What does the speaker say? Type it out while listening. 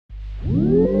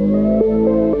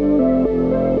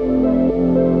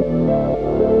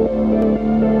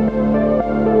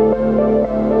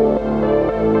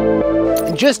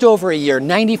just over a year,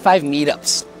 95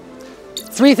 meetups,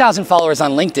 3,000 followers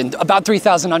on LinkedIn, about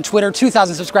 3,000 on Twitter,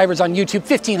 2,000 subscribers on YouTube,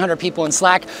 1,500 people in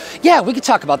Slack. Yeah, we could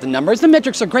talk about the numbers. The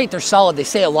metrics are great, they're solid, they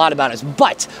say a lot about us.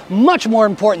 But much more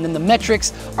important than the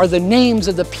metrics are the names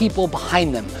of the people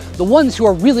behind them. The ones who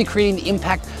are really creating the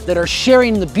impact, that are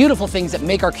sharing the beautiful things that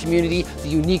make our community the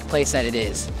unique place that it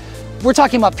is. We're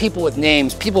talking about people with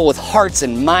names, people with hearts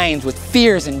and minds, with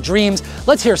fears and dreams.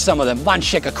 Let's hear some of them.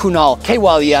 Vanshika, Kunal,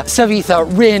 Kewalia, Savitha,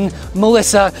 Rin,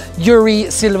 Melissa, Yuri,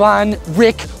 Silvan,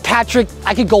 Rick, Patrick.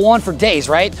 I could go on for days,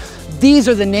 right? These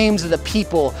are the names of the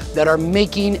people that are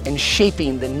making and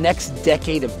shaping the next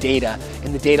decade of data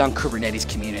in the data on Kubernetes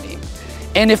community.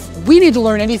 And if we need to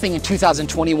learn anything in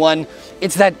 2021,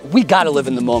 it's that we gotta live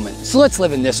in the moment. So let's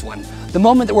live in this one. The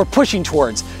moment that we're pushing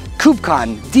towards.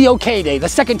 KubeCon, DoK Day, the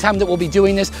second time that we'll be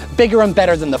doing this, bigger and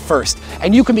better than the first.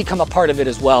 And you can become a part of it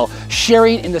as well,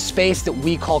 sharing in the space that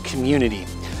we call community.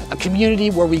 A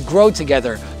community where we grow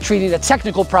together, treating a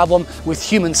technical problem with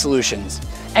human solutions.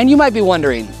 And you might be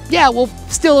wondering, yeah, well,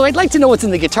 still, I'd like to know what's in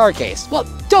the guitar case. Well,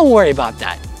 don't worry about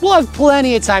that. We'll have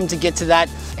plenty of time to get to that.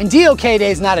 And DoK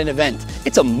Day is not an event,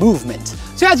 it's a movement.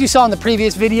 So as you saw in the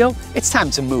previous video, it's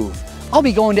time to move. I'll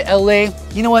be going to LA.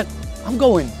 You know what? I'm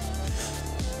going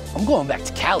back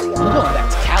to Cali. I'm going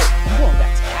back to Cali.